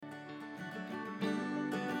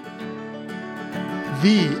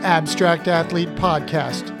The Abstract Athlete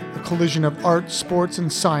Podcast, a collision of art, sports,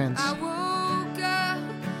 and science. I woke up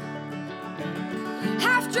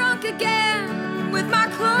half drunk again with my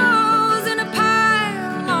clothes in a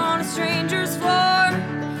pile on a stranger's floor,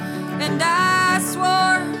 and I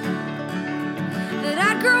swore that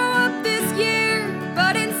I'd grow up this year,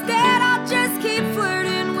 but instead I'll just keep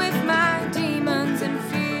flirting with my demons and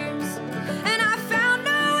fears, and I found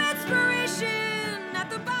no inspiration at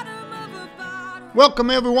the bottom of a bottle. Welcome,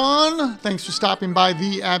 everyone. Thanks for stopping by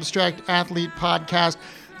the Abstract Athlete Podcast.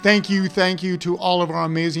 Thank you to all of our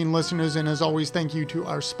amazing listeners, and as always, thank you to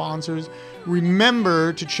our sponsors.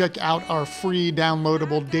 Remember to check out our free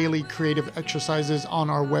downloadable daily creative exercises on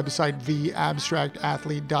our website,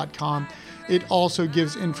 theabstractathlete.com. It also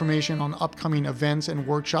gives information on upcoming events and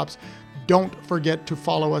workshops. Don't forget to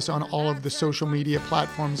follow us on all of the social media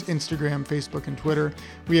platforms, Instagram, Facebook, and Twitter.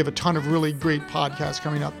 We have a ton of really great podcasts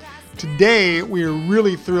coming up. Today, we are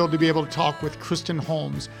really thrilled to be able to talk with Kristen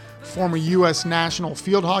Holmes, former U.S. national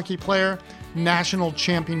field hockey player, national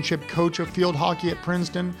championship coach of field hockey at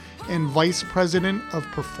Princeton, and vice president of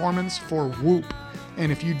performance for Whoop.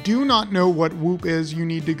 And if you do not know what Whoop is, you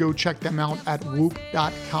need to go check them out at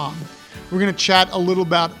whoop.com. We're going to chat a little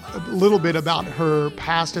bit about her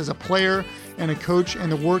past as a player and a coach and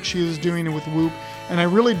the work she is doing with Whoop. And I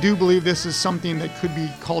really do believe this is something that could be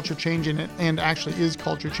culture changing and actually is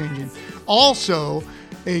culture changing. Also,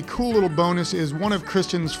 a cool little bonus is one of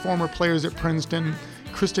Kristen's former players at Princeton,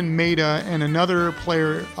 Kristen Maida, and another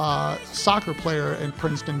player, soccer player at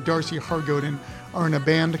Princeton, Darcy Hargoden, are in a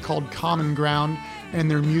band called Common Ground, and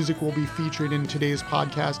their music will be featured in today's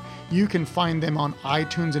podcast. You can find them on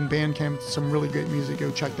iTunes and Bandcamp. Some really great music. Go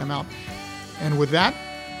check them out. And with that,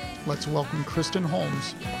 let's welcome Kristen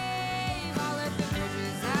Holmes.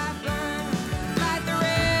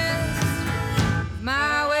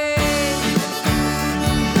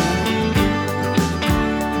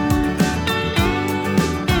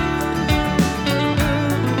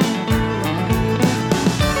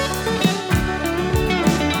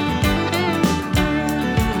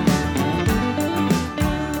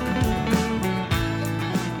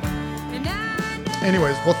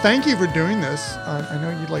 Anyways, well, thank you for doing this. I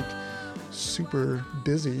know you're super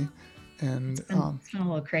busy, and it's been a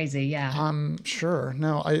little crazy, yeah. I'm sure.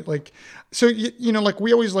 No,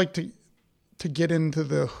 we always like to get into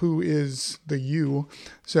the who is the you.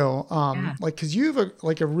 So, because you have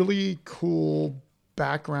a really cool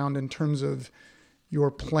background in terms of your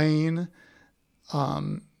playing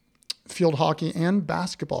field hockey and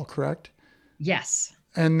basketball, correct? Yes.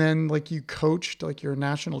 And then you coached, you're a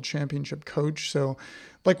national championship coach. So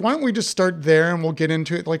why don't we just start there and we'll get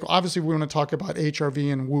into it. Obviously we want to talk about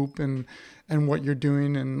HRV and Whoop and what you're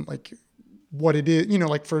doing and what it is,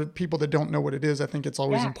 for people that don't know what it is, I think it's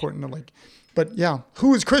always important to but yeah,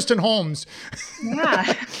 who is Kristen Holmes?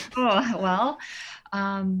 Yeah. Oh, well,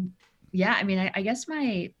 I guess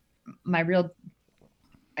my real,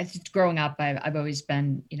 growing up, I've always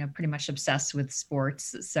been, pretty much obsessed with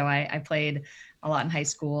sports. So I played a lot in high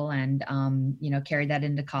school and, carried that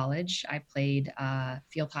into college. I played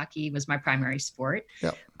field hockey was my primary sport.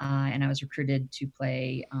 Yep. And I was recruited to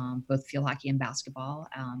play both field hockey and basketball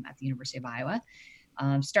at the University of Iowa.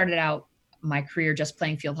 Started out my career just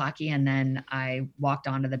playing field hockey, and then I walked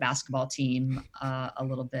onto the basketball team a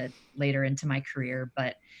little bit later into my career.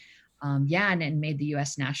 But and made the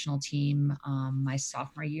U.S. national team my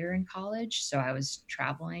sophomore year in college. So I was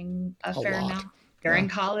traveling a fair amount during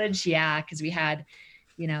college. Yeah, because we had,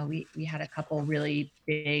 we had a couple really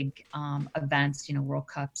big events, World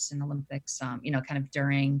Cups and Olympics, kind of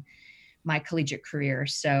during my collegiate career.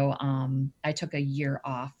 So I took a year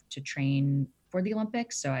off to train for the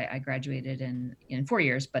Olympics. So I graduated in 4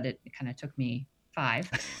 years, but it kind of took me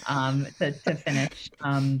 5 to finish.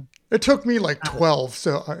 It took me 12.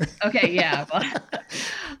 So okay. Yeah. Well,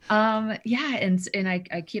 and I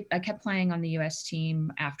kept playing on the U.S.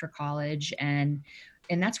 team after college, and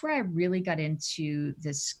that's where I really got into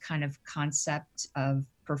this kind of concept of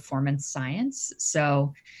performance science.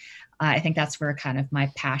 So I think that's where kind of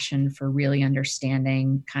my passion for really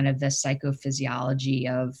understanding kind of the psychophysiology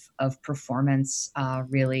of performance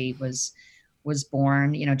really was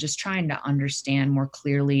born, just trying to understand more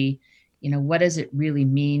clearly, what does it really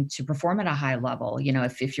mean to perform at a high level?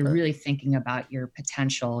 If you're really thinking about your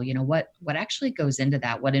potential, what actually goes into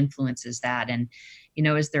that, what influences that? And,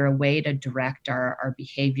 is there a way to direct our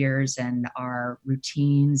behaviors and our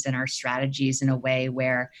routines and our strategies in a way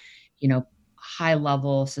where, high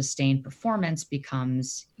level sustained performance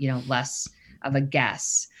becomes, less of a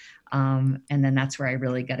guess. And then that's where I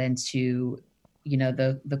really got into,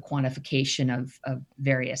 the quantification of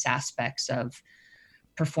various aspects of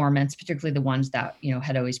performance, particularly the ones that,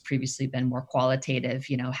 had always previously been more qualitative,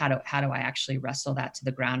 how do I actually wrestle that to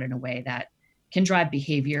the ground in a way that can drive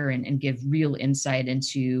behavior and give real insight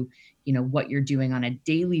into, what you're doing on a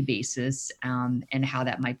daily basis, and how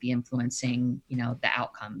that might be influencing, the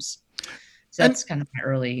outcomes. So that's kind of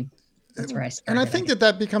that's where I started. And I think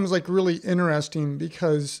that becomes like really interesting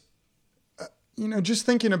because, just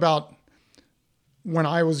thinking about when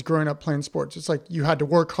I was growing up playing sports, it's like you had to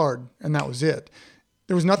work hard and that was it.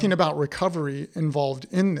 There was nothing about recovery involved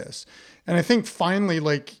in this. And I think finally,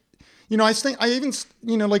 like, I even,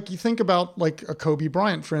 like you think about like a Kobe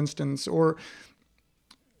Bryant, for instance, or,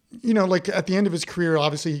 like at the end of his career,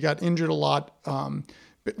 obviously he got injured a lot.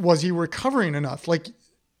 But was he recovering enough? Like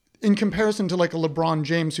in comparison to like a LeBron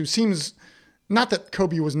James, who seems, not that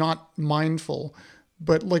Kobe was not mindful,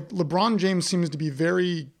 but like LeBron James seems to be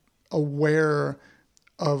very aware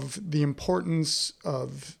of the importance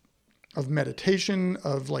of meditation,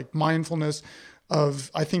 of like mindfulness,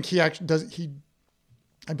 I think he actually does,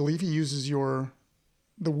 I believe he uses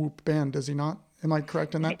the Whoop band, does he not? Am I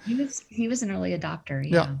correct in that? He was an early adopter.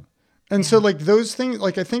 Yeah. And so like those things,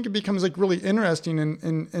 like I think it becomes like really interesting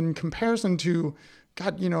in comparison to,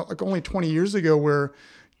 God, like only 20 years ago where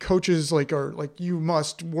coaches like are like, you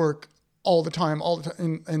must work all the time,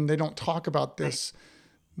 and they don't talk about this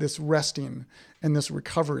resting and this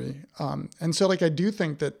recovery. And so like I do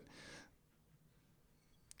think that,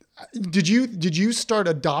 did you start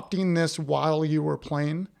adopting this while you were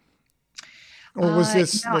playing? Or was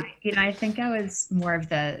this no, I think I was more of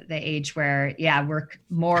the age where, work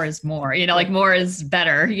more is more, like more is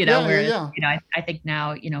better, whereas, I think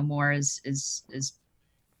now, more is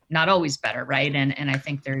not always better. Right. And I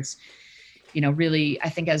think there's, really, I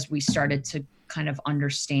think as we started to kind of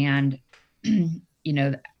understand,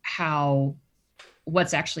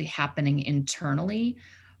 what's actually happening internally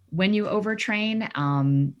when you overtrain,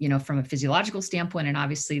 from a physiological standpoint, and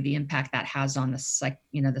obviously the impact that has on the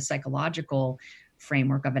psychological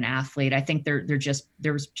framework of an athlete. I think there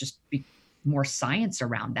was just more science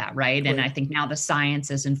around that, right? And I think now the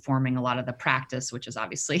science is informing a lot of the practice, which is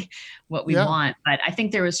obviously what we want. But I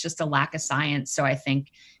think there was just a lack of science. So I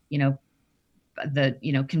think,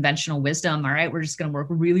 the conventional wisdom, all right, we're just going to work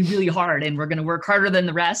really, really hard and we're going to work harder than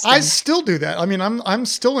the rest. I still do that. I mean, I'm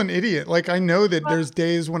still an idiot. Like I know that there's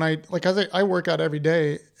days when I work out every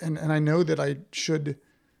day and I know that I should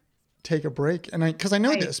take a break because I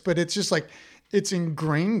know this, but it's just like, it's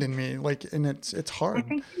ingrained in me. Like, and it's hard. I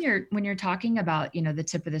think when you're talking about, the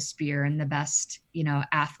tip of the spear and the best,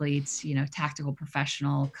 athletes, tactical,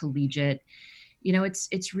 professional, collegiate,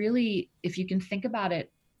 it's really, if you can think about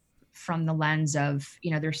it from the lens of,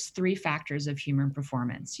 there's three factors of human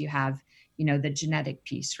performance. You have, the genetic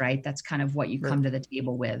piece, right? That's kind of what you come to the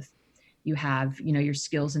table with. You have, your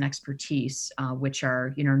skills and expertise, which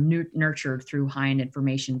are, nurtured through high-end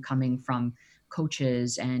information coming from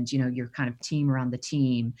coaches and, your kind of team around the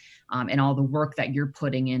team, and all the work that you're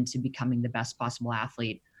putting into becoming the best possible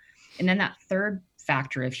athlete. And then that third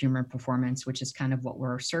factor of human performance, which is kind of what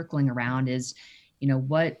we're circling around, is,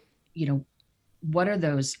 what are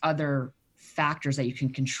those other factors that you can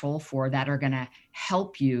control for that are going to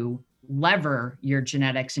help you lever your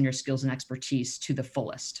genetics and your skills and expertise to the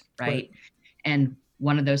fullest, right? And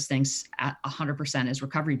one of those things at 100% is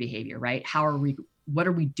recovery behavior, right? What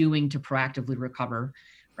are we doing to proactively recover,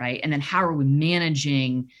 right? And then how are we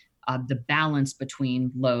managing the balance between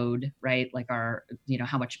load, right? Like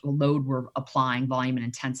how much load we're applying, volume and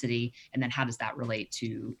intensity, and then how does that relate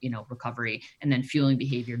to, recovery, and then fueling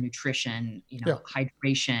behavior, nutrition,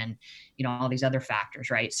 hydration, all these other factors,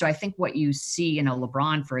 right? So I think what you see in a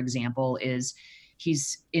LeBron, for example, is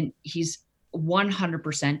he's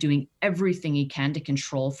 100% doing everything he can to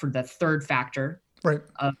control for the third factor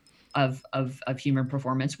of human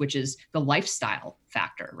performance, which is the lifestyle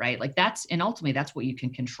factor, right? Like ultimately that's what you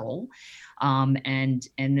can control. And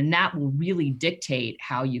then that will really dictate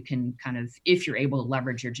how you can kind of, if you're able to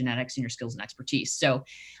leverage your genetics and your skills and expertise. So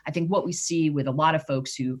I think what we see with a lot of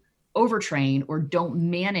folks who overtrain or don't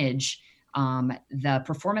manage the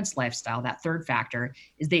performance lifestyle, that third factor,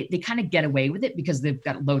 is they kind of get away with it because they've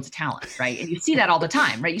got loads of talent, right? And you see that all the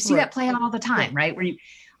time, right? You see that play out all the time, right? Where you,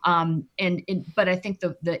 but I think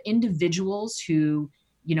the individuals who,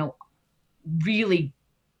 really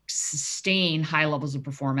sustain high levels of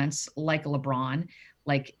performance, like a LeBron,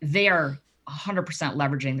 like they are 100%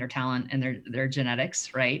 leveraging their talent and their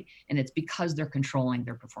genetics, right? And it's because they're controlling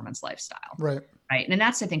their performance lifestyle. Right. And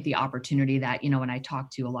that's, I think, the opportunity that, when I talk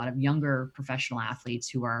to a lot of younger professional athletes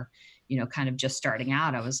who are, kind of just starting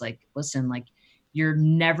out, I was like, listen, like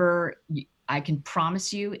I can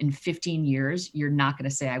promise you in 15 years, you're not going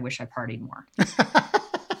to say, I wish I partied more.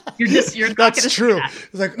 you're not That's gonna true. see that,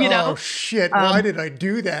 It's like, you know? oh shit, why did I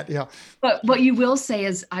do that? Yeah. But what you will say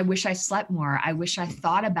is, I wish I slept more. I wish I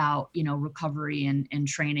thought about, recovery and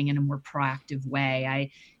training in a more proactive way.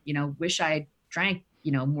 I, wish I drank,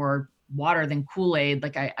 more water than Kool-Aid.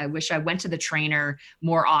 Like I wish I went to the trainer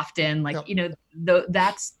more often. Like, Yep.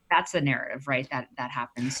 that's the narrative, right? That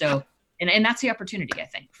happens. So, and that's the opportunity, I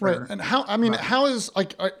think. Right. And how is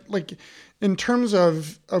like in terms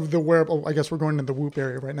of the wearable, I guess we're going into the Whoop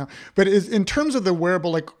area right now, but is in terms of the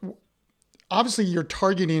wearable, like obviously you're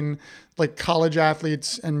targeting like college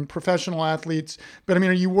athletes and professional athletes, but I mean,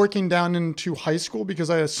 are you working down into high school? Because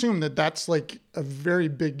I assume that that's like a very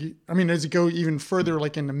big, I mean, does it go even further,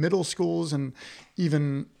 like into middle schools and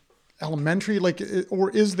even elementary, like,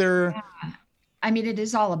 or is there? Yeah. I mean, it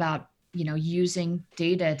is all about, using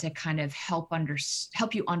data to kind of help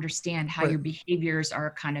you understand how Right. your behaviors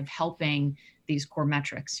are kind of helping these core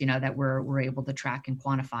metrics, that we're able to track and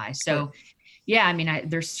quantify. So, Right. yeah, I mean,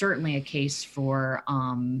 there's certainly a case for,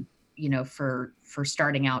 for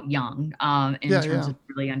starting out young, in Yeah. terms Yeah. of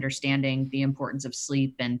really understanding the importance of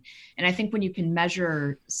sleep. And I think when you can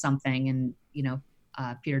measure something, and,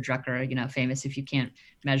 Peter Drucker, famous, if you can't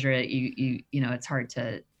measure it, it's hard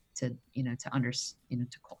to understand,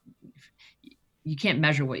 you can't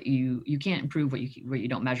measure you can't improve what you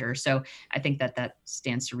don't measure. So I think that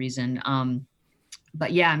stands to reason.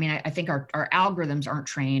 But yeah, I mean, I think our algorithms aren't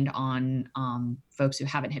trained on folks who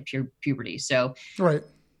haven't hit puberty. So Right.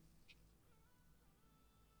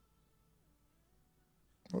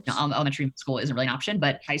 Whoops. Elementary school isn't really an option,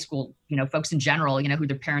 but high school, folks in general, who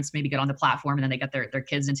their parents maybe get on the platform and then they get their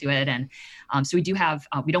kids into it. And so we do have,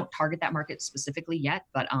 we don't target that market specifically yet,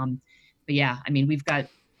 but yeah, I mean, we've got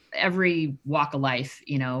every walk of life,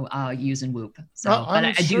 using Whoop. So, but I'm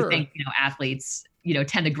I do sure. think, athletes,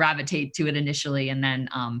 tend to gravitate to it initially. And then,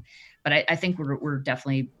 but I think we're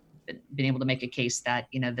definitely been able to make a case that,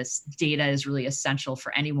 this data is really essential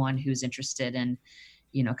for anyone who's interested in,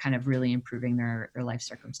 kind of really improving their life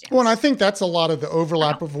circumstance. Well, and I think that's a lot of the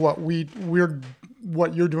overlap of what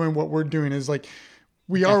what you're doing, what we're doing is like,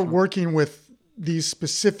 we are working with these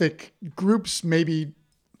specific groups, maybe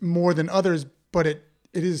more than others, but it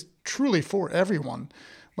is truly for everyone.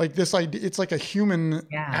 Like this idea, it's like a human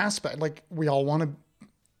aspect. Like we all want to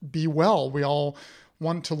be well. We all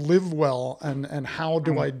want to live well. And how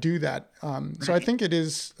do I do that? So I think it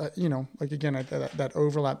is, like again, that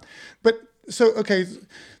overlap, but so, okay.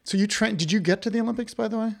 So did you get to the Olympics, by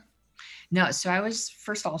the way? No. So I was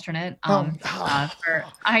first alternate.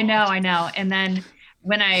 I know. And then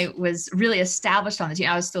when I was really established on the team,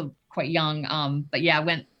 I was still quite young. But yeah, I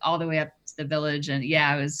went all the way up to the village, and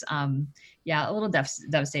yeah, it was, a little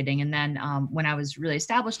devastating. And then when I was really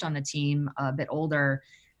established on the team, a bit older,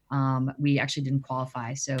 we actually didn't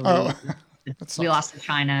qualify. So we lost to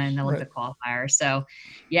China in the Olympic qualifier. So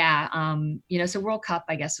yeah, so World Cup,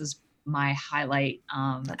 I guess, was my highlight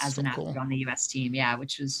as an athlete on the U.S. team. Yeah,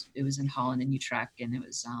 it was in Holland and Utrecht, and it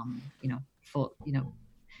was full,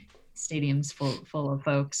 stadiums full of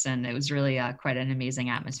folks, and it was really quite an amazing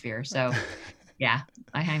atmosphere. So yeah,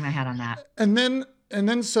 I hang my hat on that. And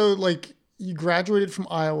then so like you graduated from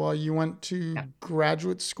Iowa, you went to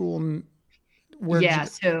graduate school. And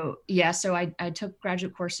so I took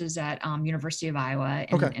graduate courses at University of Iowa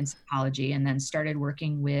in psychology, and then started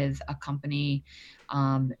working with a company.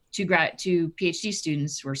 Two PhD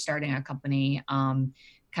students were starting a company, kind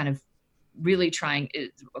of really trying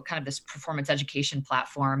kind of this performance education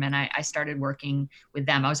platform. And I started working with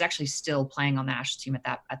them. I was actually still playing on the national team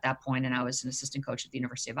at that point, and I was an assistant coach at the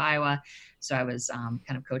University of Iowa. So I was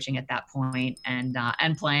kind of coaching at that point, and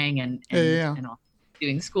playing and all,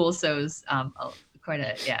 doing school. So it was it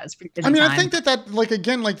was pretty busy. I mean, time. I think that like,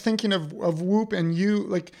 again, like thinking of Whoop and you,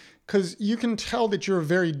 like, cause you can tell that you're a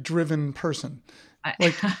very driven person.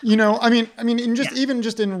 Like, I mean, even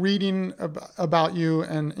just in reading about you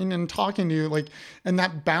and in talking to you, like, and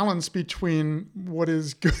that balance between what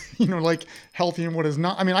is good, like healthy and what is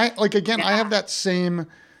not. I mean, I have that same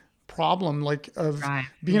problem, like of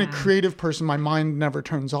being a creative person. My mind never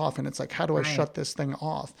turns off, and it's like, how do I shut this thing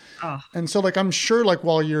off? And so like, I'm sure like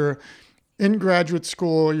while you're in graduate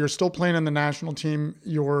school, you're still playing on the national team,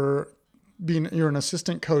 you're an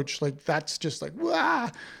assistant coach. Like that's just like,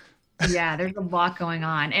 wow. Yeah, there's a lot going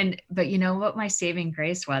on. But you know what my saving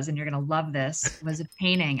grace was, and you're going to love this, was a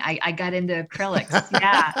painting. I got into acrylics.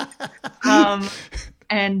 Yeah.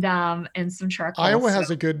 And some charcoal. Iowa has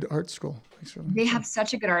a good art school. They have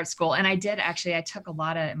such a good art school. And I took a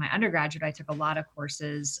lot of, in my undergraduate, I took a lot of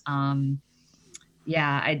courses. I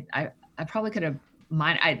probably could have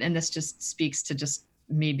and this just speaks to just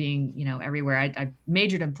me being, everywhere. I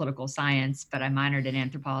majored in political science, but I minored in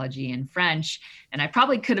anthropology and French. And I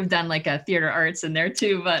probably could have done like a theater arts in there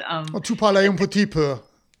too, but Oh, tu parlais un petit peu.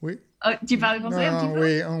 Oui. Oh, tu parles français un petit peu?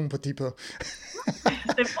 Oui, un petit peu.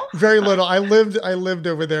 C'est bon. Very little. I lived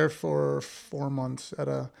over there for 4 months at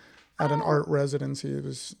an art residency. It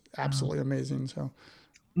was absolutely amazing. So.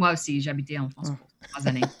 Moi aussi, j'habitais en France pour 3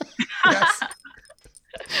 années. Yes.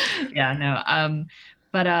 Yeah, no.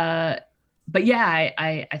 But yeah,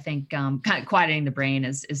 I think kind of quieting the brain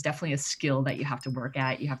is definitely a skill that you have to work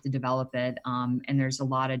at. You have to develop it. And there's a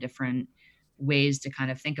lot of different ways to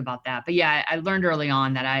kind of think about that. But yeah, I learned early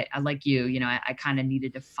on that I like you, I kind of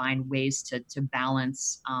needed to find ways to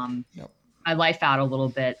balance my life out a little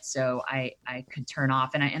bit so I could turn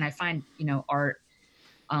off. And I find, art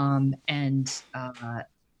and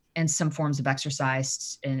some forms of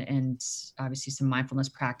exercise and obviously some mindfulness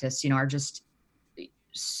practice, are just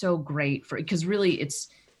so great because really it's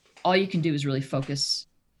all you can do is really focus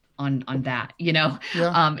on that, Yeah.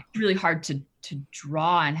 It's really hard to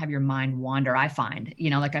draw and have your mind wander. I find,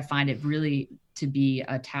 I find it really to be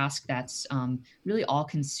a task that's really all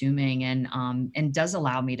consuming and does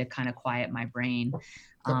allow me to kind of quiet my brain.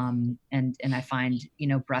 And I find,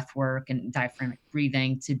 breath work and diaphragmatic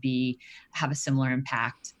breathing to have a similar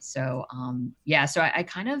impact. So, so I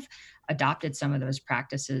kind of adopted some of those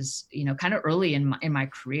practices, kind of early in my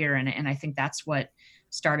career. And I think that's what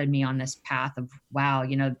started me on this path of, wow,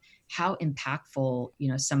 how impactful,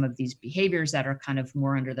 some of these behaviors that are kind of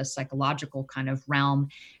more under the psychological kind of realm,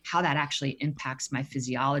 how that actually impacts my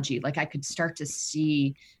physiology. Like I could start to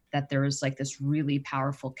see that there was like this really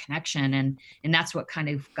powerful connection. And that's what kind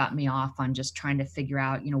of got me off on just trying to figure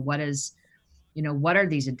out, what are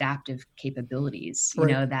these adaptive capabilities,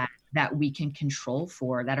 right. that we can control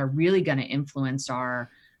for that are really going to influence our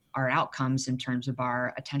outcomes in terms of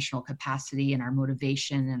our attentional capacity and our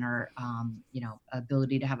motivation and our,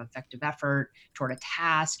 ability to have effective effort toward a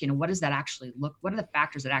task. What does that actually what are the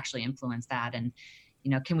factors that actually influence that? And,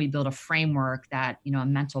 can we build a framework that, a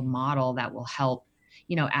mental model that will help,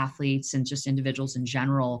 athletes and just individuals in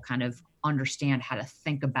general kind of understand how to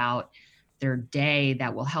think about their day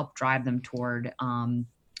that will help drive them toward,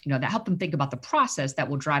 that help them think about the process that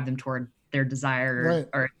will drive them toward their desired right.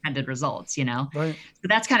 or intended results, Right. So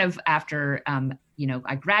that's kind of after,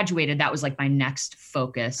 I graduated, that was like my next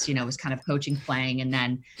focus, was kind of coaching, playing, and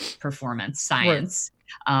then performance science.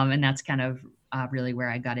 Right. And that's kind of really where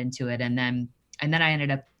I got into it. And then I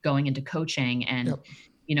ended up going into coaching and, yep.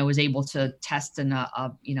 Was able to test and,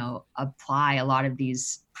 apply a lot of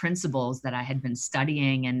these principles that I had been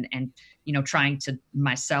studying and trying to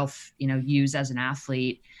myself, use as an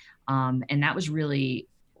athlete. And that was really,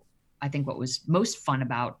 I think, what was most fun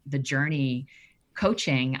about the journey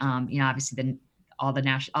coaching. Obviously all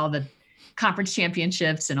the conference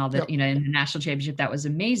championships and all the, yep. In the national championship, that was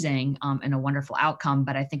amazing and a wonderful outcome.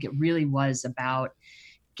 But I think it really was about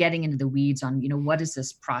getting into the weeds on, what does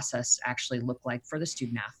this process actually look like for the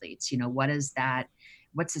student athletes?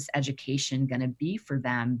 What's this education going to be for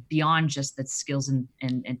them beyond just the skills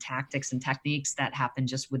and tactics and techniques that happen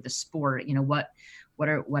just with the sport? What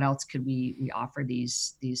else could we offer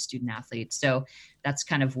these student athletes? So that's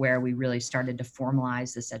kind of where we really started to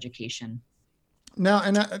formalize this education. Now,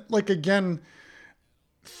 and again,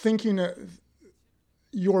 thinking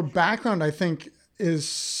your background, I think, is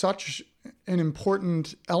such an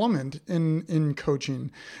important element in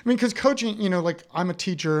coaching. I mean, because coaching, I'm a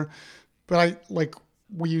teacher, but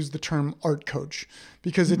we use the term art coach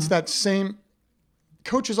because it's that same.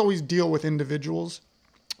 Coaches always deal with individuals.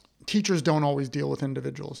 Teachers don't always deal with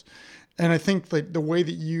individuals. And I think the way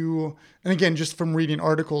that you, and again, just from reading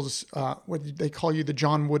articles, what they call you, the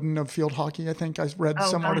John Wooden of field hockey, I think I read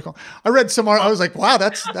some article. I read some art. I was like, wow,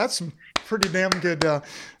 that's pretty damn good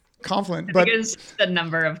compliment. I think it's the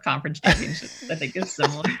number of conference championships. I think is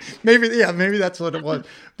similar. maybe that's what it was.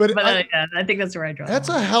 But I think that's where I draw. That's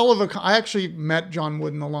a hell of I actually met John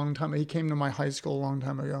Wooden a long time. He came to my high school a long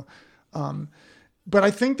time ago. But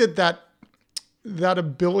I think that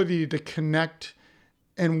ability to connect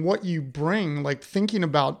and what you bring, like thinking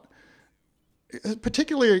about,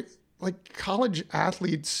 particularly like college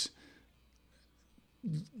athletes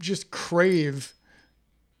just crave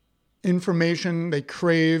information. They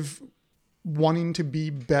crave wanting to be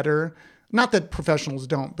better. Not that professionals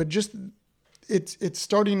don't, but just it's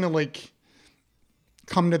starting to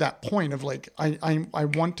come to that point of I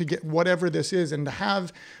want to get whatever this is, and to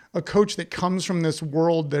have a coach that comes from this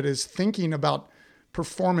world that is thinking about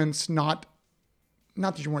performance, not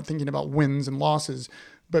that you weren't thinking about wins and losses,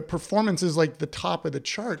 but performance is like the top of the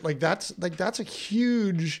chart. That's a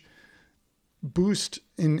huge boost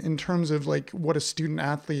in terms of like what a student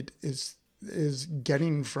athlete is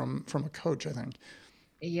getting from a coach, I think.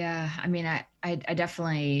 Yeah. I mean, I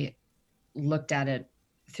definitely looked at it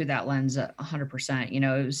through that lens 100%.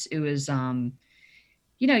 It was,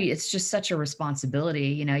 it's just such a responsibility.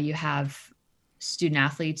 You have student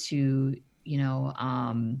athletes who,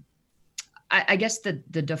 I guess the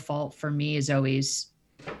default for me is always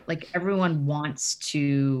like everyone wants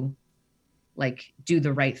to like do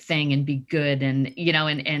the right thing and be good and,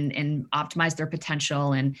 and optimize their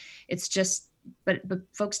potential. And it's just, but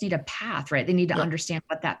folks need a path, right? They need to understand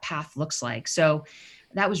what that path looks like. So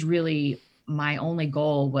that was really my only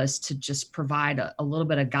goal, was to just provide a little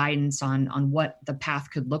bit of guidance on what the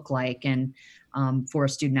path could look like. And for a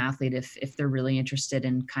student athlete, if they're really interested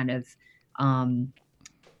in kind of,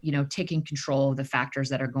 taking control of the factors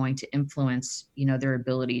that are going to influence, their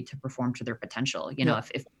ability to perform to their potential,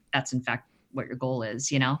 if that's in fact what your goal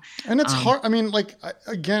is, And it's hard. I mean, like,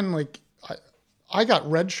 I got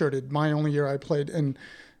redshirted my only year I played, and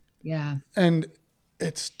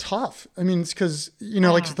it's tough. I mean, it's because,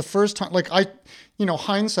 like the first time, like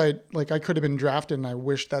hindsight, like I could have been drafted and I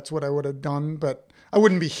wish that's what I would have done, but I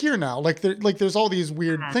wouldn't be here now. Like there's all these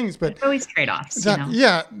weird things, but there's always trade-offs.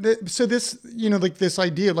 So this, like this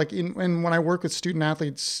idea, like and when I work with student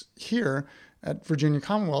athletes here at Virginia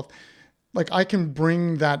Commonwealth, like I can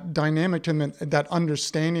bring that dynamic to them, that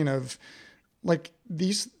understanding of like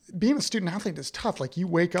being a student athlete is tough. Like you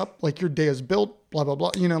wake up, like your day is built, blah, blah,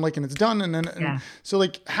 blah, like, and it's done. And so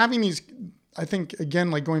like having these, I think again,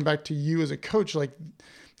 like going back to you as a coach, like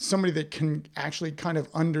somebody that can actually kind of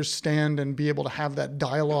understand and be able to have that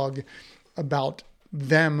dialogue about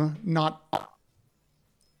them, not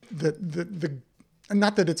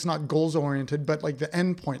not that it's not goals oriented, but like the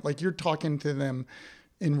end point, like you're talking to them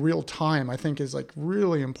in real time, I think is like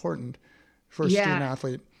really important for a student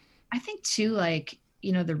athlete. I think too, like,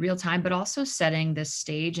 the real time, but also setting the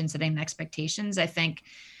stage and setting the expectations. I think,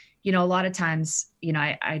 a lot of times,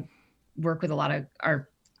 I work with a lot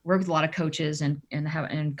of coaches and have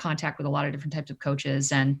in contact with a lot of different types of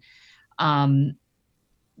coaches. And,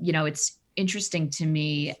 it's interesting to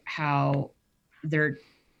me how there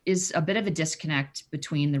is a bit of a disconnect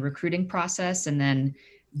between the recruiting process and then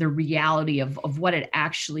the reality of what it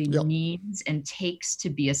actually means and takes to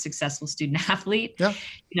be a successful student athlete.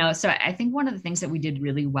 So I think one of the things that we did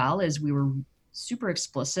really well is we were super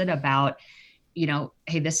explicit about,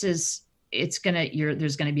 hey, there's going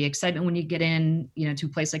to be excitement when you get in, to a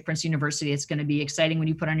place like Princeton University. It's going to be exciting when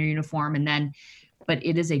you put on your uniform, but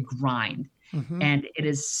it is a grind and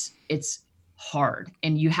it's hard,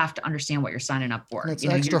 and you have to understand what you're signing up for. And it's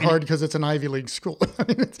extra hard because it's an Ivy League school.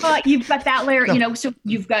 Well, you've got that layer, so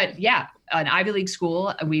you've got, an Ivy League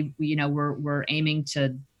school. We're aiming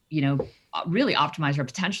to, really optimize our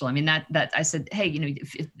potential. I mean, that I said, hey,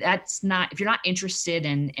 if you're not interested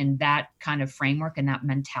in that kind of framework and that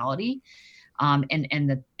mentality, and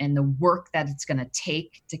the work that it's going to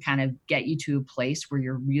take to kind of get you to a place where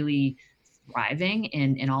you're really thriving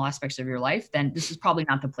in all aspects of your life, then this is probably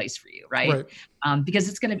not the place for you. Right. Because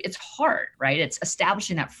it's hard, right? It's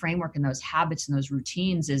establishing that framework and those habits and those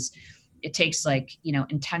routines it takes like,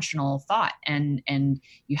 intentional thought and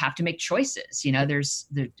you have to make choices.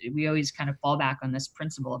 We always kind of fall back on this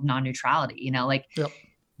principle of non-neutrality,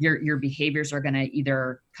 your behaviors are going to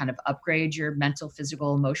either kind of upgrade your mental,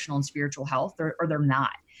 physical, emotional, and spiritual health, or they're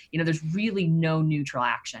not. There's really no neutral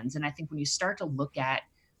actions. And I think when you start to look at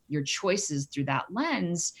your choices through that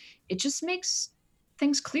lens, it just makes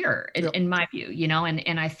things clearer in my view,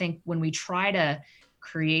 and I think when we try to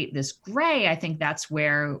create this gray, I think that's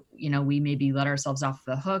where, we maybe let ourselves off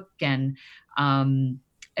the hook. And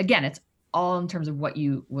again, it's all in terms of what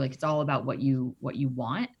you like, it's all about what you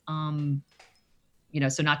want.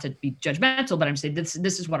 So not to be judgmental, but I'm saying this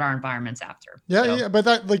is what our environment's after. But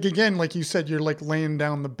that, like, again, like you said, you're like laying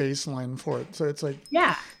down the baseline for it. So it's like,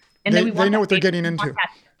 and then they know what they're getting into.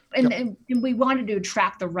 And we wanted to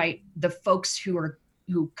attract the folks who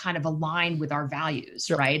kind of align with our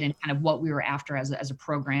values, right? And kind of what we were after as a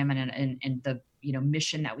program and the,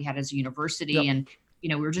 mission that we had as a university. And,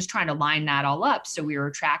 we were just trying to line that all up. So we were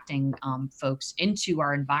attracting folks into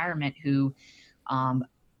our environment who,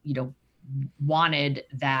 wanted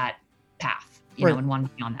that path, and wanted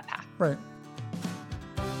to be on that path. Right.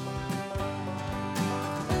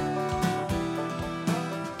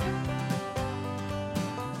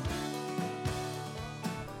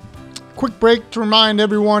 Quick break to remind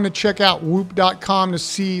everyone to check out whoop.com to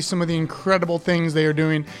see some of the incredible things they are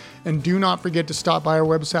doing. And do not forget to stop by our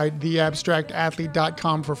website,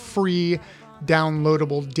 theabstractathlete.com, for free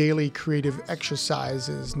downloadable daily creative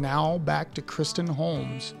exercises. Now back to Kristen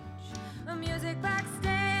Holmes. music box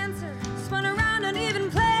dancer, spun around uneven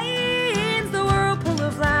planes. The whirlpool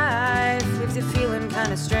of life leaves you feeling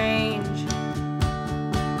kind of strange.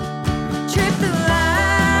 Trip the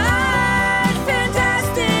light,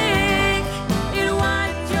 fantastic. It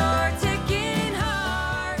winds your ticking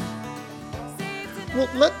heart. Well,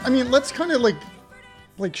 let's kind of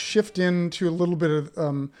like shift into a little bit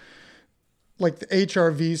of like the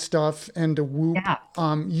HRV stuff and the Whoop. Yeah.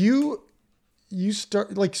 You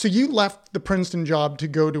start so you left the Princeton job to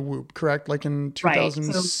go to Whoop, correct? Like in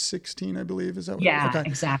 2016, I believe. Is that what? Yeah, Okay.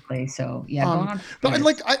 Exactly. So yeah, going on. But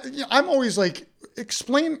I'm always like,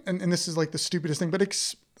 explain, and this is like the stupidest thing, but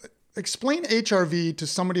explain HRV to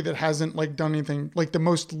somebody that hasn't like done anything, like the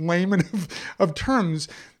most layman of terms,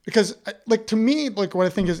 because like to me, like what I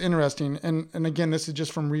think is interesting, and again, this is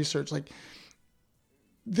just from research, like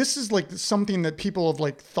this is like something that people have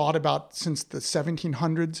like thought about since the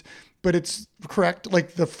 1700s, but it's correct.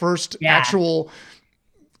 Like the first actual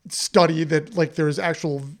study that like there's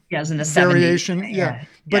actual variation. 70s.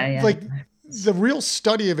 But like the real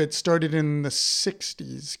study of it started in the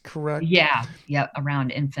 60s, correct? Yeah.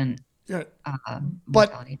 Around infant but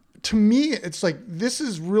mortality. To me, it's like this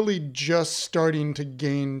is really just starting to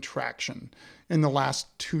gain traction in the last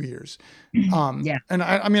 2 years. And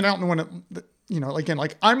I mean, I don't know when it, again,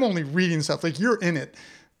 like I'm only reading stuff, like you're in it.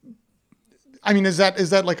 I mean, is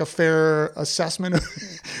that like a fair assessment?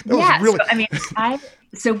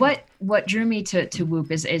 So what drew me to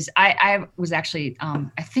Whoop is I was actually,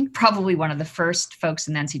 I think probably one of the first folks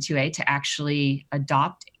in the NC2A to actually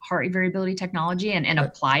adopt heart rate variability technology and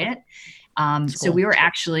apply it. So cool. We were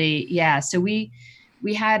actually, so we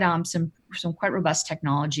had some quite robust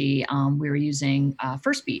technology. We were using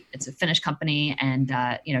First Beat. It's a Finnish company, and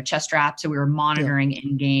chest strap. So we were monitoring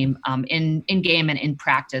in game and in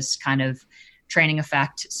practice kind of training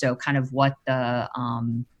effect. So kind of what the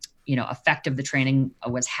effect of the training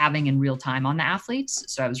was having in real time on the athletes.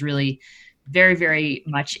 So I was really very, very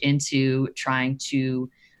much into trying to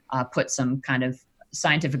put some kind of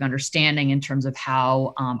scientific understanding in terms of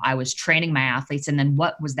how I was training my athletes, and then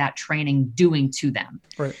what was that training doing to them.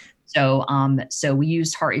 Right. So, we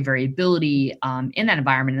used heart rate variability in that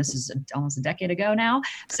environment. This is almost a decade ago now.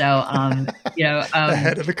 So,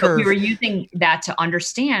 ahead of the curve. We were using that to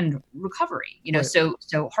understand recovery. Right. So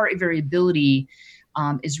heart rate variability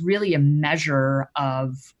is really a measure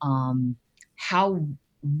of how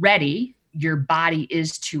ready your body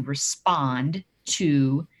is to respond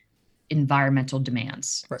to environmental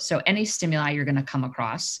demands. Right. So any stimuli you're going to come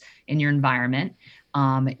across in your environment,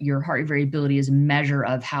 your heart rate variability is a measure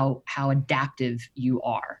of how adaptive you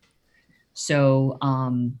are. So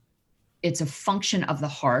it's a function of the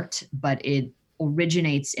heart, but it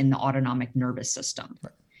originates in the autonomic nervous system.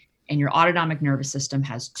 Right. And your autonomic nervous system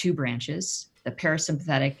has two branches, the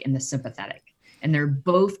parasympathetic and the sympathetic. And they're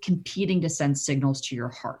both competing to send signals to your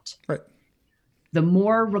heart. Right. The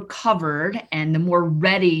more recovered and the more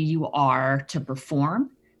ready you are to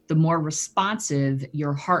perform, the more responsive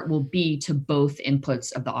your heart will be to both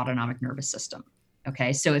inputs of the autonomic nervous system.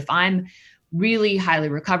 Okay. So if I'm really highly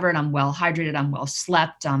recovered, I'm well hydrated, I'm well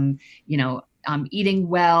slept, I'm eating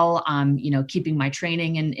well, I'm keeping my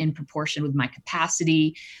training in proportion with my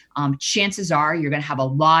capacity, chances are you're going to have a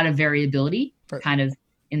lot of variability kind of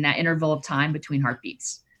in that interval of time between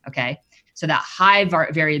heartbeats. Okay. So that high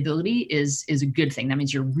variability is a good thing. That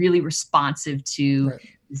means you're really responsive to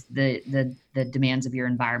the demands of your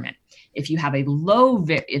environment. If you have low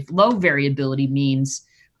variability means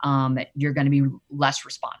you're going to be less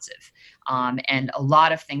responsive. And a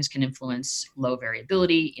lot of things can influence low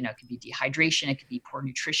variability. It could be dehydration, it could be poor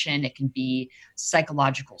nutrition, it can be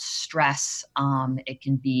psychological stress, it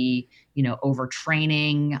can be,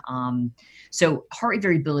 overtraining. So heart rate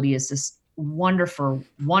variability is this wonderful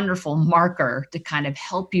marker to kind of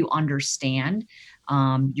help you understand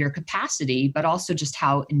your capacity, but also just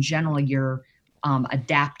how in general you're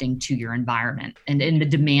adapting to your environment and in the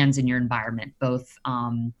demands in your environment, both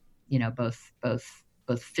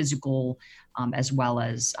physical as well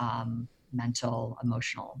as mental,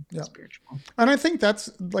 emotional, spiritual. And I think that's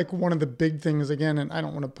like one of the big things again, and I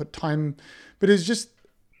don't want to put time, but it's just,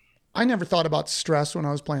 I never thought about stress when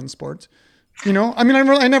I was playing sports. I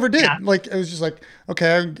never did. Yeah. Like, it was just like,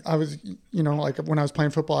 okay, I was, like when I was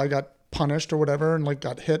playing football, I got punished or whatever and like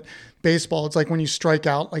got hit. Baseball, it's like when you strike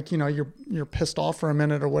out, like, you're pissed off for a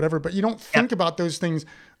minute or whatever, but you don't think about those things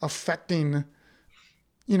affecting,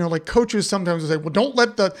 like coaches sometimes say, well, don't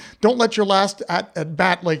let your last at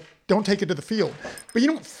bat, like, don't take it to the field, but you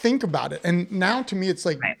don't think about it. And now to me, it's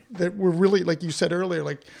like that we're really, like you said earlier,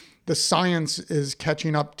 like the science is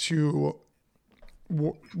catching up to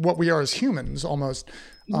what we are as humans almost.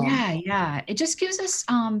 Yeah. It just gives us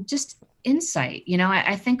just insight.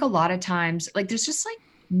 I think a lot of times, like, there's just like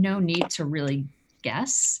no need to really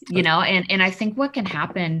guess, and I think what can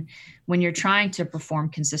happen when you're trying to perform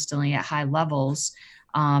consistently at high levels,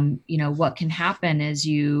 what can happen is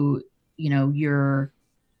if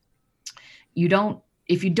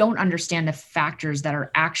you don't understand the factors that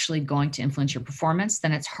are actually going to influence your performance,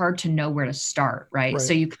 then it's hard to know where to start, right?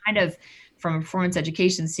 So you kind of, from a performance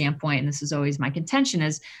education standpoint, and this is always my contention,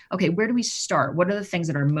 is, okay, where do we start? What are the things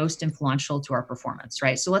that are most influential to our performance,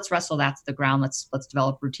 right? So let's wrestle that to the ground. Let's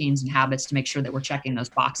develop routines and habits to make sure that we're checking those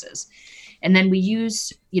boxes. And then we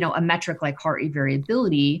use, a metric like heart rate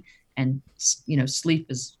variability, and, sleep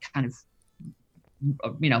is kind of,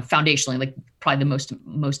 foundationally, like, probably the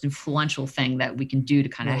most influential thing that we can do to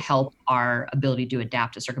kind of help our ability to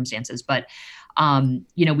adapt to circumstances. But,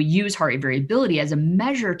 we use heart rate variability as a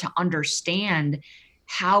measure to understand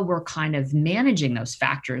how we're kind of managing those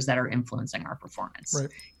factors that are influencing our performance. Right.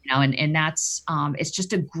 And that's, it's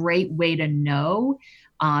just a great way to know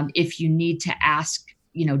if you need to ask,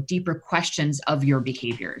 deeper questions of your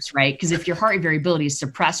behaviors, right? Because if your heart rate variability is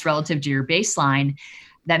suppressed relative to your baseline,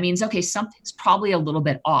 that means, okay, something's probably a little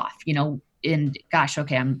bit off, and gosh,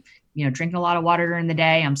 okay, I'm, drinking a lot of water during the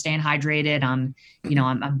day. I'm staying hydrated. I'm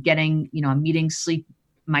getting, I'm meeting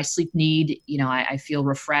my sleep need. I feel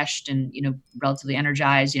refreshed and, relatively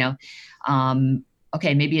energized,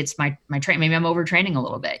 okay, maybe it's my train. Maybe I'm overtraining a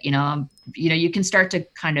little bit, you can start to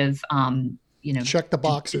kind of, check the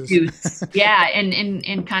boxes.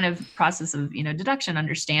 And kind of process of, deduction,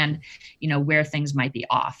 understand, where things might be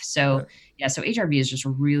off. So, so HRV is just a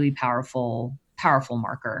really powerful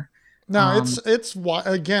marker. No, it's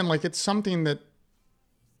again, like, it's something that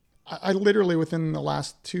I literally within the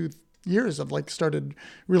last 2 years have like started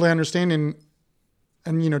really understanding,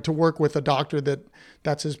 and, to work with a doctor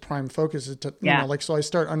that's his prime focus is to, so I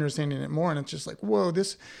start understanding it more, and it's just like, whoa,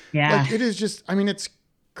 like, it is just, I mean, it's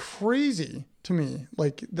crazy to me,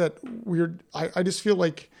 like, that I just feel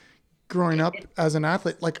like growing up as an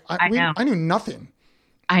athlete, like I knew nothing.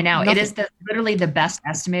 I know. Nothing. It is literally the best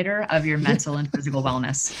estimator of your mental and physical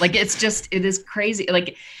wellness. Like, it is crazy.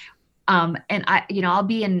 Like, and I'll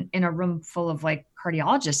be in a room full of like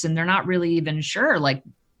cardiologists, and they're not really even sure, like,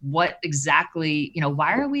 what exactly,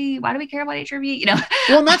 why do we care about HRV?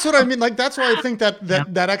 Well, and that's what I mean. Like, that's why I think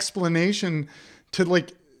that explanation to,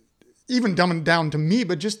 like, even dumb it down to me,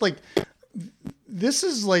 but just like, this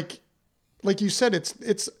is like you said,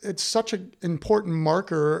 it's such an important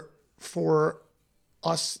marker for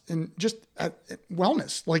us in just at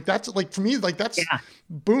wellness. Like, that's like, for me, like, that's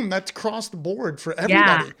boom, that's across the board for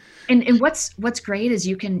everybody. Yeah. And what's great is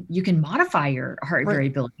you can modify your heart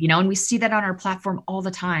variability, and we see that on our platform all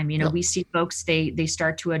the time. We see folks, they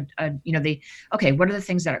start to, okay, what are the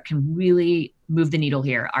things that can really move the needle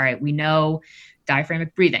here? All right, we know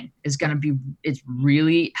diaphragmatic breathing is going to be, it's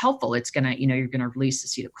really helpful. It's going to, you're going to release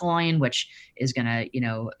acetylcholine, which is going to,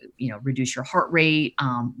 reduce your heart rate,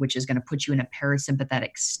 which is going to put you in a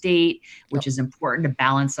parasympathetic state, which is important to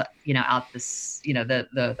balance, out this,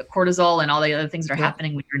 the cortisol and all the other things that are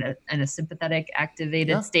happening when you're in a sympathetic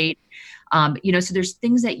activated state. So there's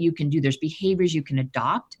things that you can do. There's behaviors you can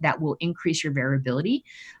adopt that will increase your variability.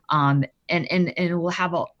 And it will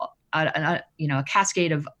have a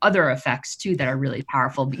cascade of other effects too that are really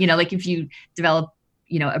powerful. Like, if you develop,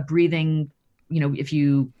 a breathing, if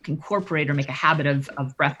you incorporate or make a habit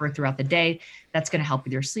of breath work throughout the day, that's going to help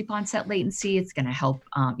with your sleep onset latency. It's going to help,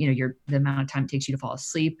 the amount of time it takes you to fall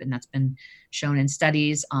asleep. And that's been shown in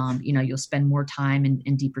studies. You'll spend more time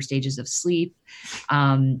in deeper stages of sleep.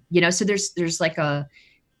 So there's like a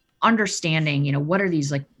understanding, what are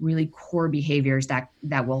these like really core behaviors that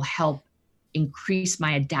will help increase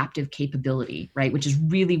my adaptive capability, right? Which is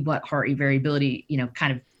really what heart rate variability,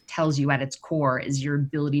 kind of tells you at its core, is your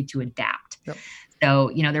ability to adapt. Yep.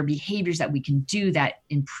 So, there are behaviors that we can do that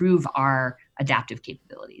improve our adaptive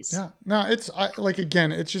capabilities. Yeah. No, it's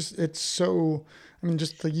it's so, I mean,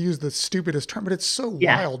 just to use the stupidest term, but it's so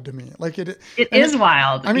wild to me. Like, it is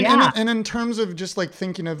wild. I mean, and in terms of just like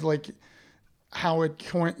thinking of like how it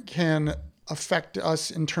can affect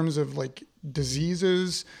us in terms of like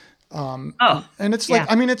diseases, and it's like,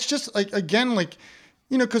 I mean, it's just like, again, like,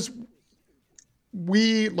 cause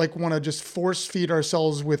we like want to just force feed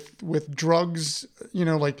ourselves with drugs,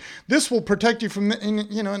 like, this will protect you from and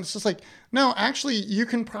it's just like, no, actually you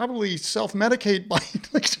can probably self-medicate by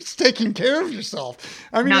like just taking care of yourself.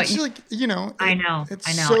 I mean, it's like, I know.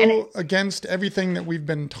 so against everything that we've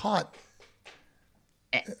been taught.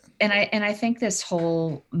 And I think this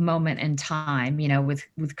whole moment in time,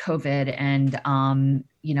 with COVID and,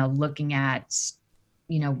 looking at,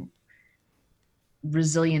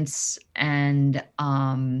 resilience and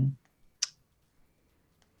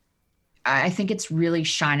I think it's really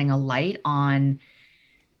shining a light on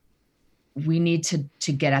we need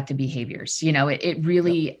to get at the behaviors. It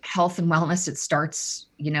really, health and wellness, it starts,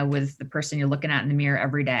 with the person you're looking at in the mirror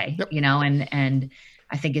every day, and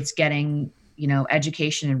I think it's getting,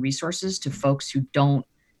 education and resources to folks who don't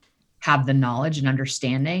have the knowledge and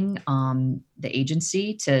understanding, the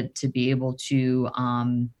agency to be able to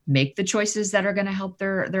make the choices that are going to help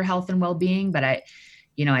their health and well-being. But I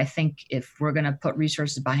think if we're going to put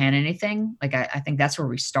resources behind anything, like I think that's where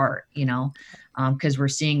we start, because we're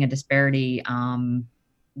seeing a disparity,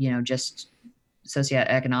 just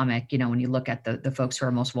socioeconomic, when you look at the folks who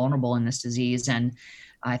are most vulnerable in this disease. And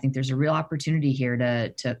I think there's a real opportunity here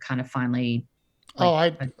to kind of finally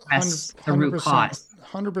address the root cause.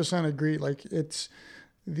 100% agree. Like it's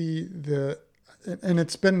and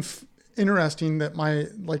it's been interesting that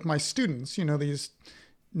my students, these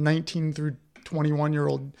 19 through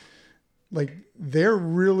 21-year-old, like they're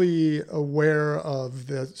really aware of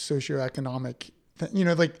the socioeconomic,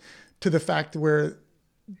 like to the fact where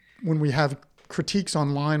when we have critiques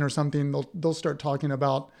online or something, they'll start talking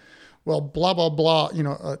about, well, blah, blah, blah,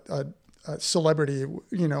 a celebrity,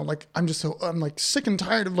 like I'm like sick and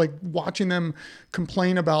tired of like watching them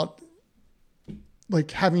complain about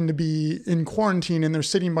like having to be in quarantine and they're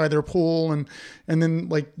sitting by their pool and then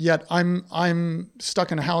like, yet I'm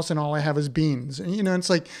stuck in a house and all I have is beans, and it's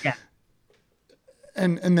like,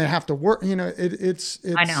 and they have to work,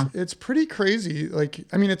 it's pretty crazy. Like,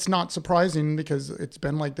 I mean, it's not surprising because it's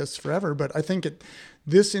been like this forever, but I think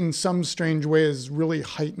this in some strange way has really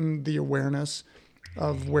heightened the awareness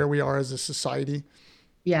of where we are as a society.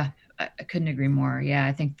 Yeah, I couldn't agree more. Yeah,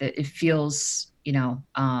 I think that it feels,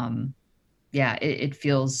 it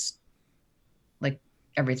feels like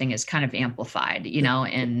everything is kind of amplified,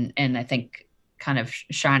 and I think kind of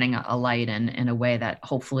shining a light in a way that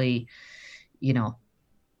hopefully,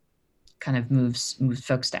 kind of moves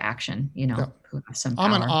folks to action, who have some power.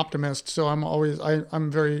 I'm an optimist, so I'm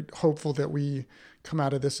very hopeful that we come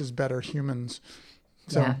out of this as better humans.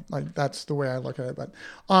 So like that's the way I look at it. But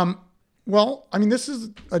well, I mean, this is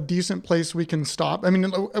a decent place we can stop. I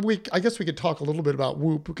mean, I guess we could talk a little bit about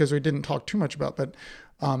Whoop because we didn't talk too much about, but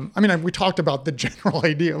I mean, we talked about the general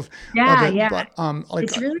idea of it. But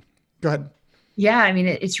it's really, go ahead. Yeah, I mean,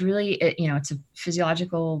 it's really, it's a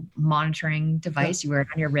physiological monitoring device. You wear it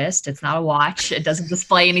on your wrist. It's not a watch. It doesn't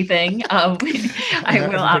display anything. The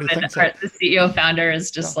CEO founder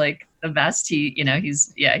is just like the best.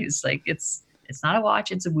 He's like, it's not a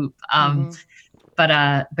watch, it's a Whoop.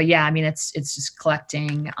 But yeah, I mean, it's just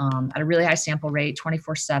collecting at a really high sample rate,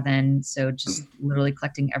 24/7. So just literally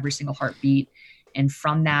collecting every single heartbeat. And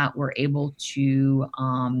from that, we're able to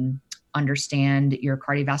understand your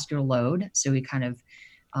cardiovascular load. So we kind of,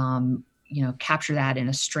 capture that in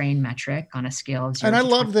a strain metric on a scale of 0 and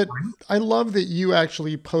to I love that you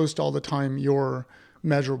actually post all the time your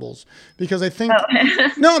measurables, because I think,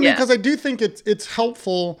 because I do think it's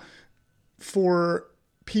helpful for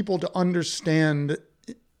people to understand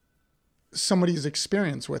somebody's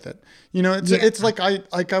experience with it. It's like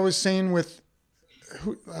I was saying with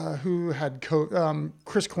who had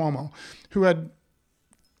Chris Cuomo, who had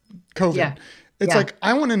COVID. Yeah. It's like,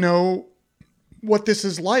 I want to know what this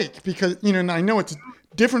is like, because, and I know it's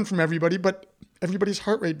different from everybody, but everybody's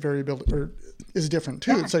heart rate variability is different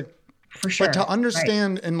too. Yeah, it's like, for sure. But to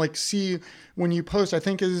understand and like see when you post, I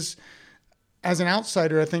think as an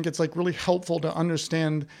outsider, I think it's like really helpful to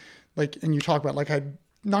understand, like, and you talk about like I had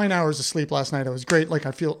 9 hours of sleep last night. I was great. Like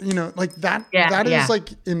I feel, like that, is like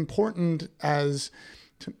important as,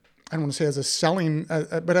 I don't want to say as a selling,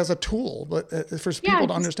 but as a tool, but for people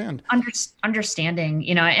to understand. Understanding,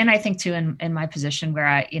 and I think too, in my position where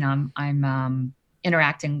I'm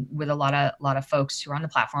interacting with a lot of folks who are on the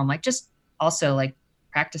platform, like just also like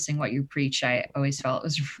practicing what you preach, I always felt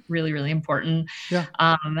was really, really important. Yeah.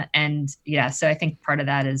 So I think part of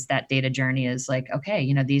that is that data journey is like,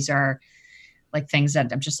 okay, these are like things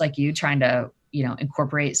that I'm just like you trying to,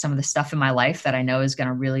 incorporate some of the stuff in my life that I know is going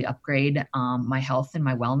to really upgrade my health and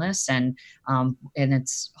my wellness. And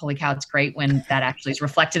it's, holy cow, it's great when that actually is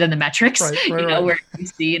reflected in the metrics, right. Where you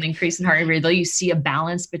see an increase in heart rate, you see a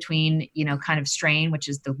balance between, kind of strain, which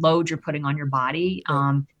is the load you're putting on your body,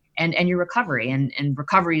 and your recovery. And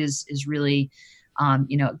recovery is really,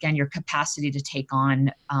 again, your capacity to take on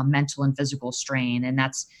mental and physical strain. And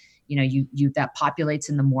that's, that populates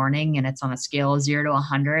in the morning, and it's on a scale of 0 to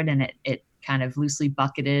 100, and it kind of loosely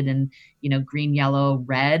bucketed and, green, yellow,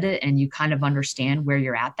 red, and you kind of understand where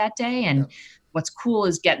you're at that day. And what's cool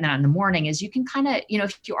is getting that in the morning is you can kind of,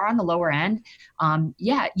 if you are on the lower end,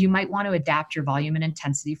 you might want to adapt your volume and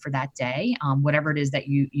intensity for that day. Whatever it is that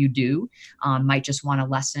you do, might just want to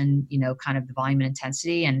lessen, kind of the volume and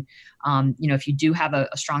intensity. And, if you do have a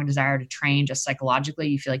strong desire to train just psychologically,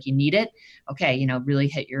 you feel like you need it. Okay. Really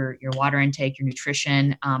hit your water intake, your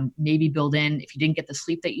nutrition, maybe build in, if you didn't get the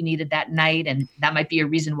sleep that you needed that night, and that might be a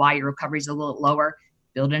reason why your recovery is a little lower,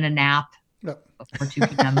 build in a nap. Yep. Before 2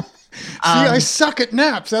 p.m. See, I suck at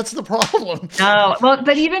naps. That's the problem. No, well,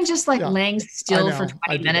 but even just laying still for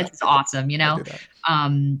 20 minutes is awesome,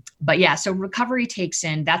 But yeah, so recovery takes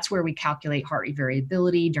in, that's where we calculate heart rate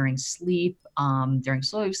variability during sleep. During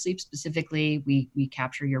slow wave sleep specifically, we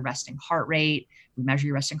capture your resting heart rate, we measure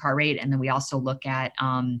your resting heart rate, and then we also look at,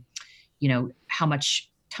 how much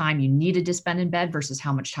time you needed to spend in bed versus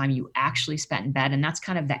how much time you actually spent in bed. And that's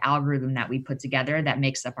kind of the algorithm that we put together that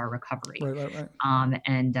makes up our recovery. Right.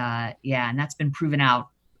 And that's been proven out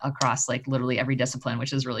across like literally every discipline,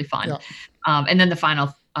 which is really fun. Yeah. And then the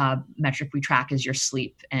final metric we track is your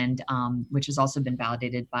sleep, and which has also been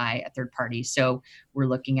validated by a third party. So we're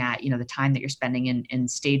looking at, the time that you're spending in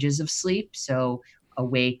stages of sleep. So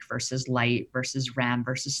awake versus light versus REM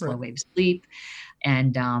versus slow wave sleep.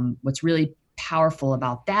 And what's really powerful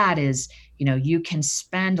about that is, you can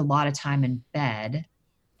spend a lot of time in bed,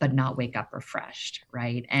 but not wake up refreshed.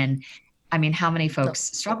 Right. And I mean, how many folks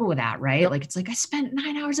struggle with that, right? Like, it's like, I spent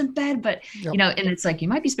 9 hours in bed, but, and it's like, you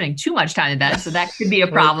might be spending too much time in bed. So that could be a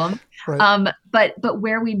problem. Right. But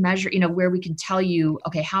where we measure, where we can tell you,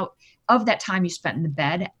 okay, how, of that time you spent in the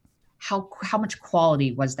bed, how much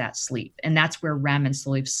quality was that sleep? And that's where REM and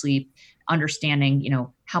slow wave sleep, understanding,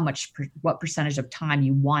 what percentage of time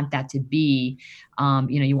you want that to be.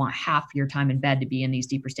 You want half your time in bed to be in these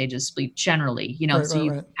deeper stages of sleep generally, so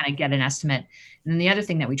you kind of get an estimate. And then the other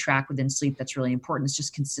thing that we track within sleep that's really important is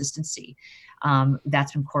just consistency.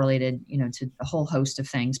 That's been correlated, to a whole host of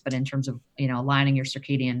things, but in terms of, aligning your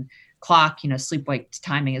circadian clock, sleep-wake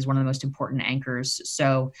timing is one of the most important anchors.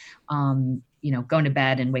 So, going to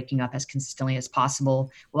bed and waking up as consistently as possible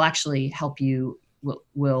will actually help you,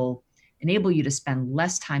 will enable you to spend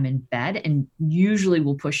less time in bed, and usually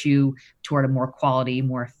will push you toward a more quality,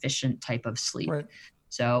 more efficient type of sleep. Right.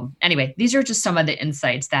 So anyway, these are just some of the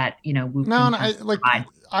insights that,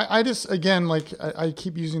 I just, again, I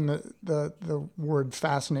keep using the word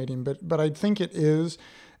fascinating, but I think it is.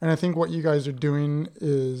 And I think what you guys are doing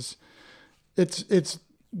is it's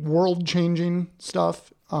world changing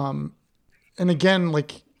stuff. And again,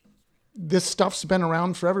 this stuff's been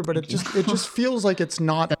around forever, but it just feels like it's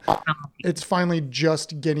not, it's finally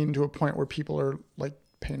just getting to a point where people are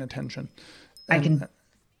paying attention. I can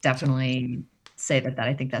definitely say that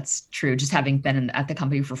I think that's true. Just having been at the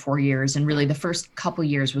company for 4 years, and really the first couple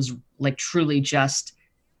years was truly just,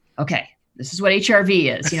 okay, this is what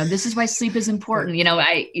HRV is, this is why sleep is important.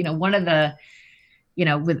 One of the,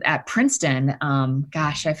 at Princeton,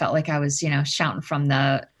 I felt like I was, shouting from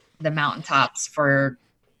the mountaintops for,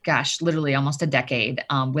 literally almost a decade,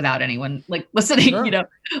 without anyone listening,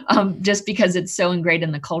 just because it's so ingrained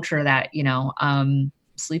in the culture that,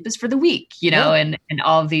 sleep is for the weak, and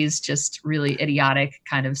all of these just really idiotic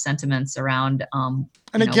kind of sentiments around. And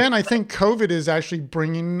again, I think COVID is actually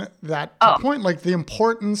bringing that to point, the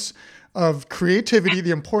importance of creativity,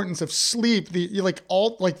 the importance of sleep, the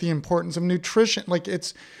importance of nutrition.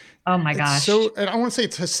 It's, oh my gosh. So, and I won't say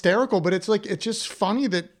it's hysterical, but it's it's just funny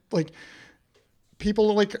that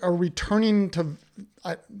people are returning to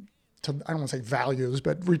I don't want to say values,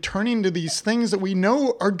 but returning to these things that we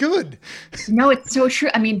know are good. No, it's so true.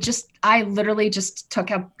 I mean, I literally just took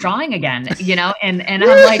up drawing again, and I'm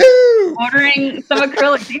ordering some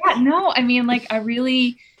acrylics. Yeah, no, I mean, I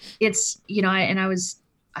really, it's,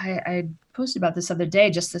 I posted about this other day,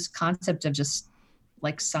 just this concept of just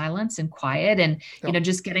silence and quiet, and,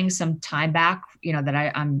 just getting some time back,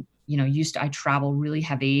 that I'm I travel really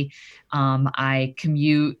heavy. I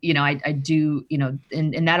commute, I do,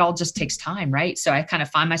 and that all just takes time. Right. So I kind of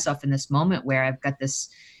find myself in this moment where I've got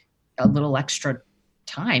a little extra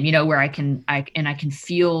time, where I can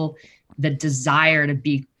feel the desire to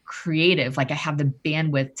be creative. I have the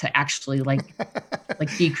bandwidth to actually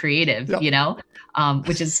be creative,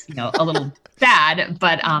 which is, a little sad,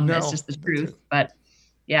 but that's just the truth. But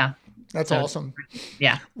yeah. That's awesome.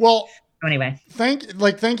 Yeah. Well, anyway,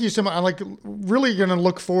 thank you so much. I'm really going to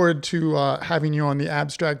look forward to having you on the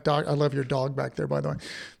Abstract Dog. I love your dog back there, by the way.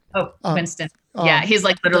 Oh, Winston. Yeah, he's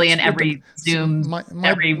literally in every Zoom,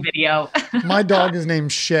 every video. My dog is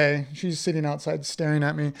named Shay. She's sitting outside staring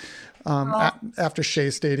at me. After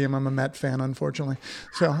Shea Stadium, I'm a Met fan, unfortunately.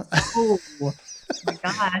 So. Oh my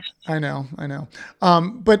gosh. I know.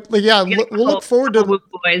 But like, yeah, we'll look forward to Whoop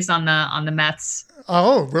boys on the Mets.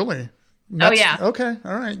 Oh, really? Oh yeah. Okay.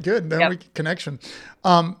 All right. Good. Then we connection.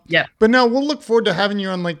 Yeah. But no, we'll look forward to having you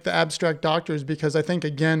on like the Abstract Doctors, because I think,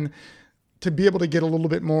 again, to be able to get a little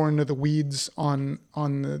bit more into the weeds on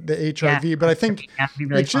the HRV, but I think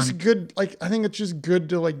really it's just good. Like, I think it's just good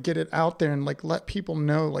to like get it out there and like let people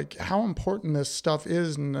know like how important this stuff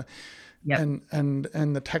is, and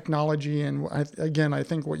and the technology. And I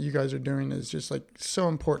think what you guys are doing is just like so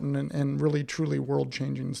important and really truly world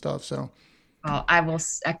changing stuff. So. Well, I will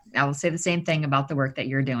say the same thing about the work that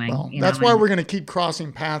you're doing. Well, that's why we're going to keep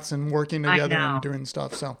crossing paths and working together and doing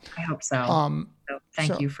stuff. So I hope so. So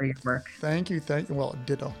thank you for your work. Thank you. Well,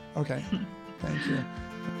 ditto. Okay. Thank you.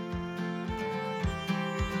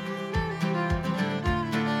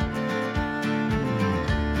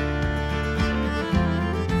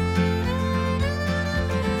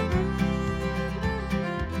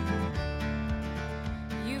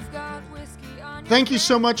 Thank you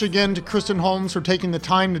so much again to Kristen Holmes for taking the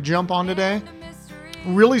time to jump on today.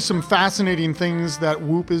 Really some fascinating things that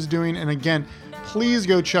Whoop is doing. And again, please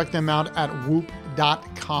go check them out at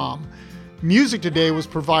whoop.com. Music today was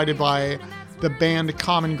provided by the band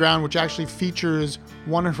Common Ground, which actually features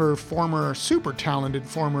one of her super talented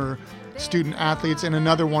former student athletes, and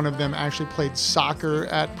another one of them actually played soccer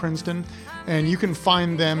at Princeton. And you can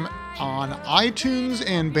find them on iTunes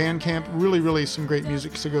and Bandcamp. Really, really some great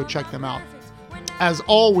music, so go check them out. As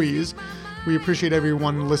always, we appreciate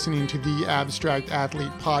everyone listening to the Abstract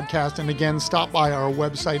Athlete podcast. And again, stop by our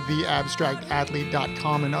website,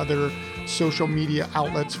 theabstractathlete.com, and other social media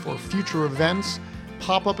outlets for future events,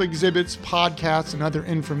 pop-up exhibits, podcasts, and other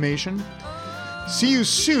information. See you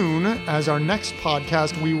soon. As our next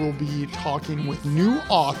podcast, we will be talking with new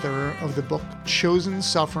author of the book Chosen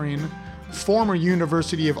Suffering, former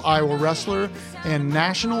University of Iowa wrestler and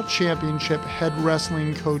national championship head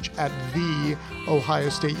wrestling coach at the Ohio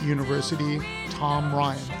State University, Tom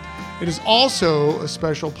Ryan. It is also a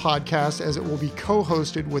special podcast as it will be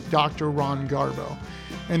co-hosted with Dr. Ron Garbo.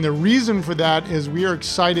 And the reason for that is we are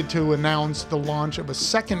excited to announce the launch of a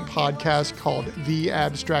second podcast called The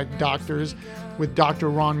Abstract Doctors with Dr.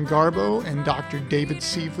 Ron Garbo and Dr. David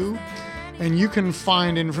Sifu. And you can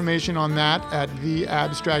find information on that at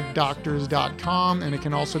theabstractdoctors.com, and it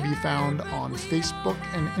can also be found on Facebook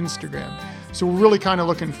and Instagram. So we're really kind of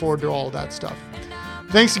looking forward to all of that stuff.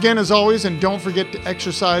 Thanks again as always, and don't forget to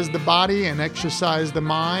exercise the body and exercise the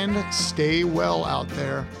mind. Stay well out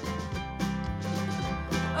there.